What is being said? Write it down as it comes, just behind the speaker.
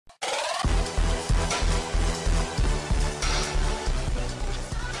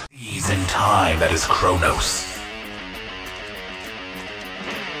in time that is Chronos.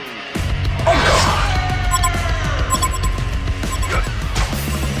 Oh God!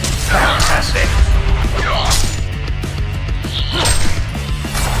 Fantastic!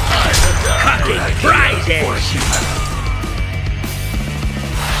 Cutting prizes! For human.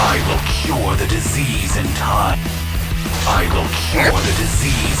 I will cure the disease in time. I will cure the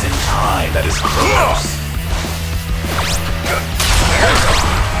disease in time that is Chronos.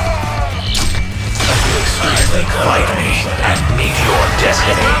 Extremely fight me and meet your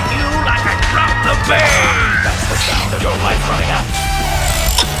destiny. You like I dropped the bait! That's the sound of your life running out.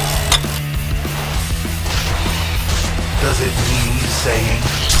 Does it need saying?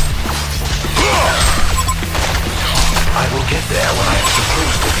 I will get there when I am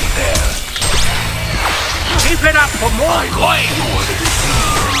supposed to be there. Keep it up for more coins! I will cure the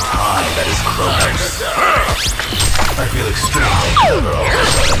disease in time that is Chronos. I feel extremely clever all of a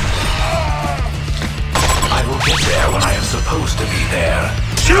sudden. I will get there when I am supposed to be there.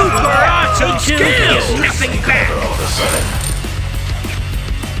 Super awesome skills! Nothing back! All of a sudden.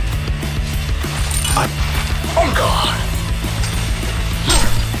 Oh God!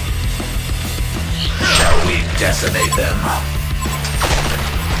 Shall we decimate them?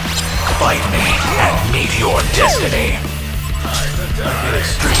 Fight me and meet your destiny. I feel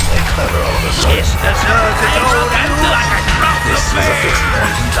extremely clever all of a sudden. This deserves its own and like I dropped the This was a fixed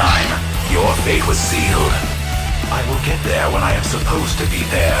point in time. Your fate was sealed. I will get there when I am supposed to be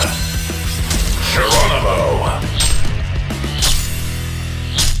there. Geronimo!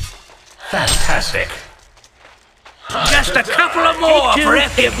 Fantastic. Just a couple of more for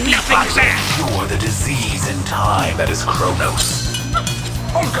if nothing's back! Cure the disease in time that is Chronos.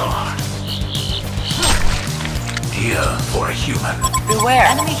 Oh God! Dear for a human. Beware.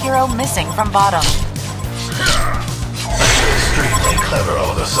 Enemy hero missing from bottom. Extremely clever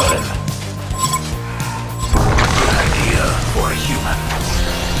all of a sudden. Good idea for a human.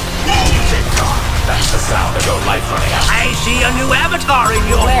 Tick-tock. That's the sound of your life running out. I see a new avatar in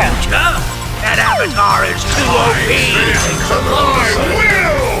your future! That avatar is too OP!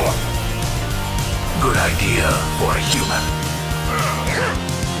 Good idea for a human.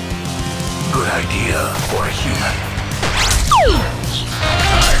 Good idea for a human.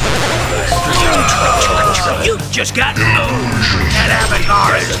 You just got owned! That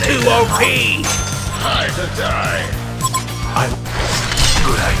avatar is too OP! Time to die.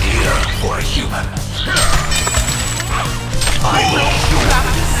 Good idea for a human. I will cure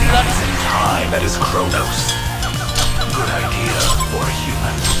the disease in time that is Chronos. Good idea for a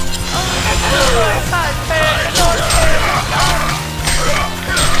human.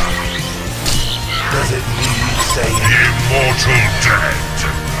 Does it need saying? The immortal dead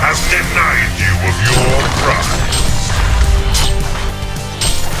has denied you of your prize.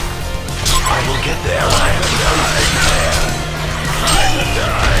 I will get there when I am supposed to be there. Time to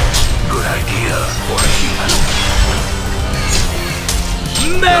die. Good idea for a human.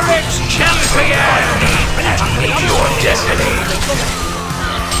 Merit's champion! And meet your destiny.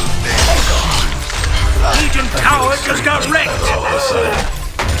 Legion Tower just got wrecked! All of a sudden.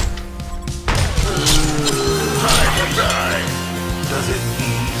 Time to die. Does it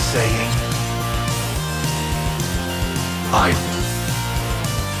need saying?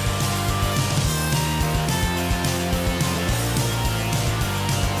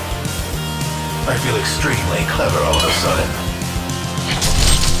 I feel extremely clever all of a sudden.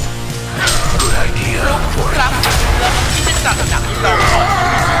 Good idea for a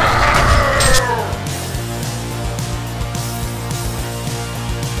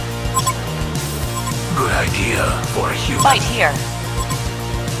Good idea for a human. Fight here.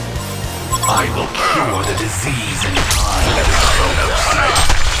 I will cure the disease in time that is Chronos.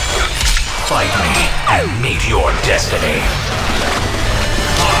 Fight me and meet your destiny.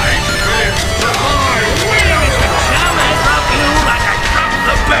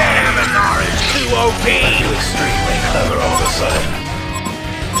 OP! I feel extremely clever all of a sudden.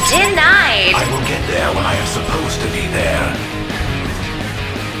 Denied! I will get there when I am supposed to be there.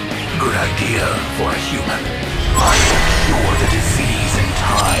 Good idea for a human. I will cure the disease in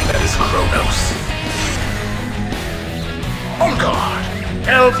time that is Chronos. On guard!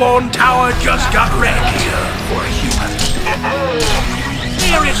 Hellborn Tower just got Good wrecked! idea for a human.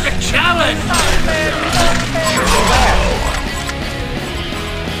 Here is the challenge!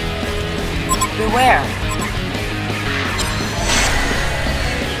 Beware.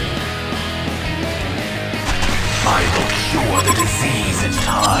 I will cure the disease in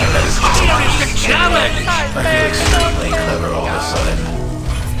time that is Here is the challenge! I feel extremely clever all of a sudden.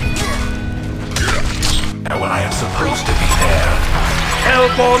 And when I am supposed to be there,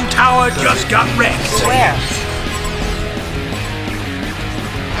 hellborn tower just got wrecked. Beware.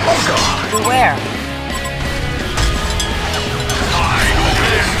 Beware.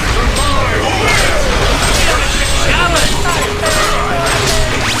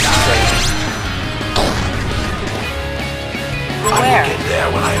 I will get there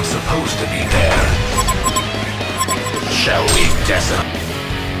when I am supposed to be there. Shall we decimate?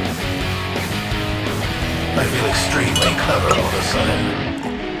 I feel extremely clever all of a sudden.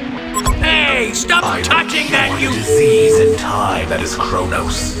 Hey, stop touching that, you... disease in time that is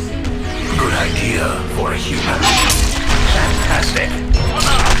Chronos. Good idea for a human. Fantastic.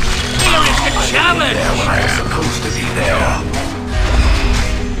 Here is the challenge! There when I am supposed to be there.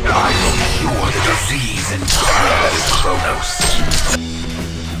 I will cure the disease in time that is Chronos.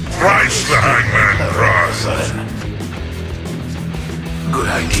 Thrice the hangman cries. Good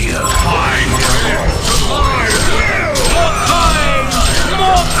idea. More coins!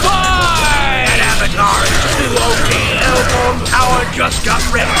 More coins! That avatar is too OP. Hellborn tower just got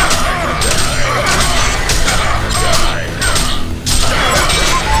wrecked.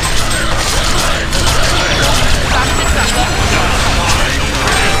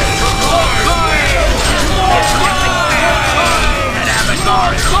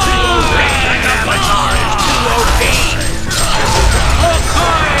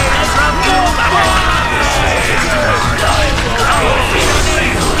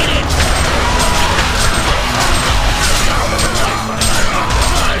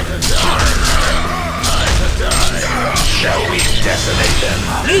 Shall we decimate them?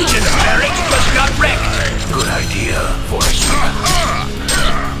 Legion barracks just got wrecked. Good idea for a human.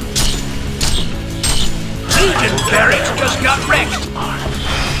 Legion barracks just got wrecked.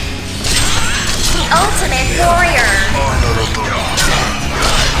 Ultimate warrior.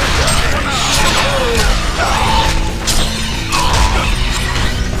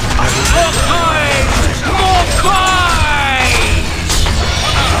 More coins! More coins!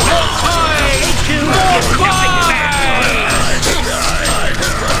 More coins! More coins!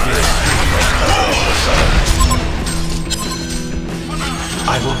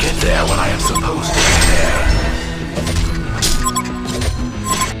 I will get there when I am supposed to be there.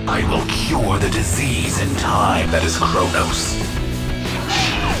 I will cure the disease in time that is Chronos.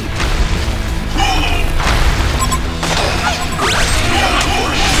 Good idea.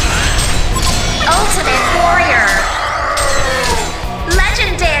 Ultimate warrior.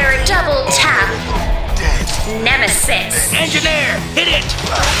 Legendary double tap. Nemesis. Engineer, hit it!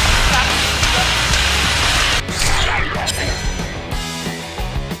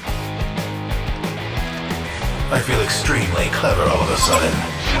 I feel extremely clever all of a sudden.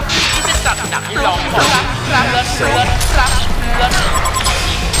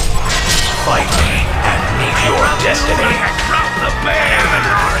 Fight me and meet your destiny. Drop the bear!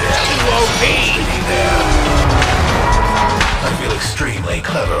 Too OP! I feel extremely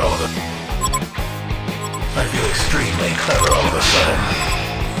clever all of a... I feel extremely clever all of a sudden.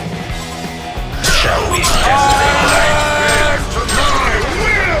 Shall we decimate?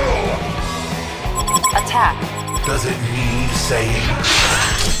 Attack. Does it need saying?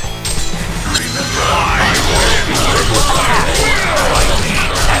 Remember, fight me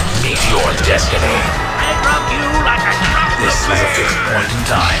and meet your destiny. I drop you like I drop the This is a bear! fixed point in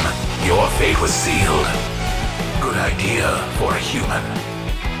time. Your fate was sealed. Good idea for a human.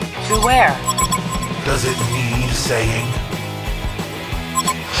 Beware. Does it need saying?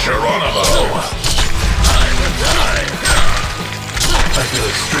 I feel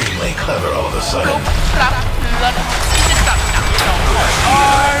extremely clever all of a sudden.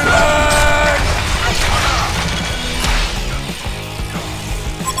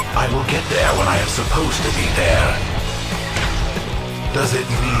 I will get there when I am supposed to be there. Does it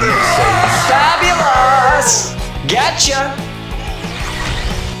need saying? Fabulous! Gotcha!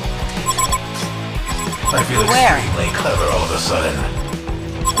 I feel Where? extremely clever all of a sudden.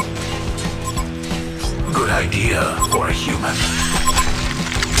 Good idea for a human.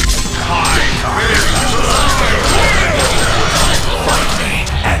 Fight me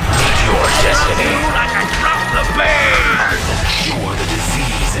and meet your destiny. Like I drop the bear! I will cure the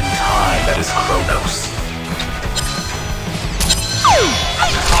disease in time that is Chronos.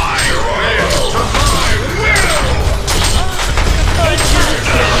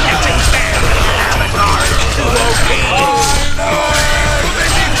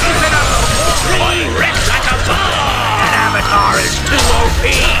 That avatar is too OP!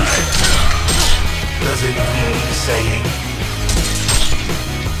 Does it need saying?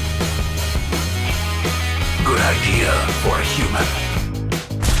 Good idea for a human.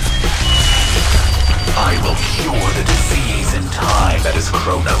 For the disease in time that is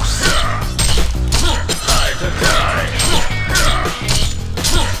Chronos.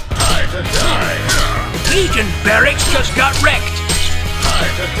 Legion barracks just got wrecked.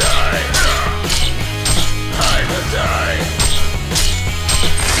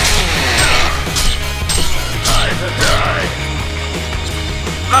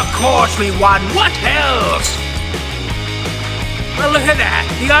 Of course we won. What else? Well, look at that.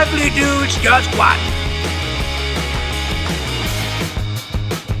 The ugly dudes just won.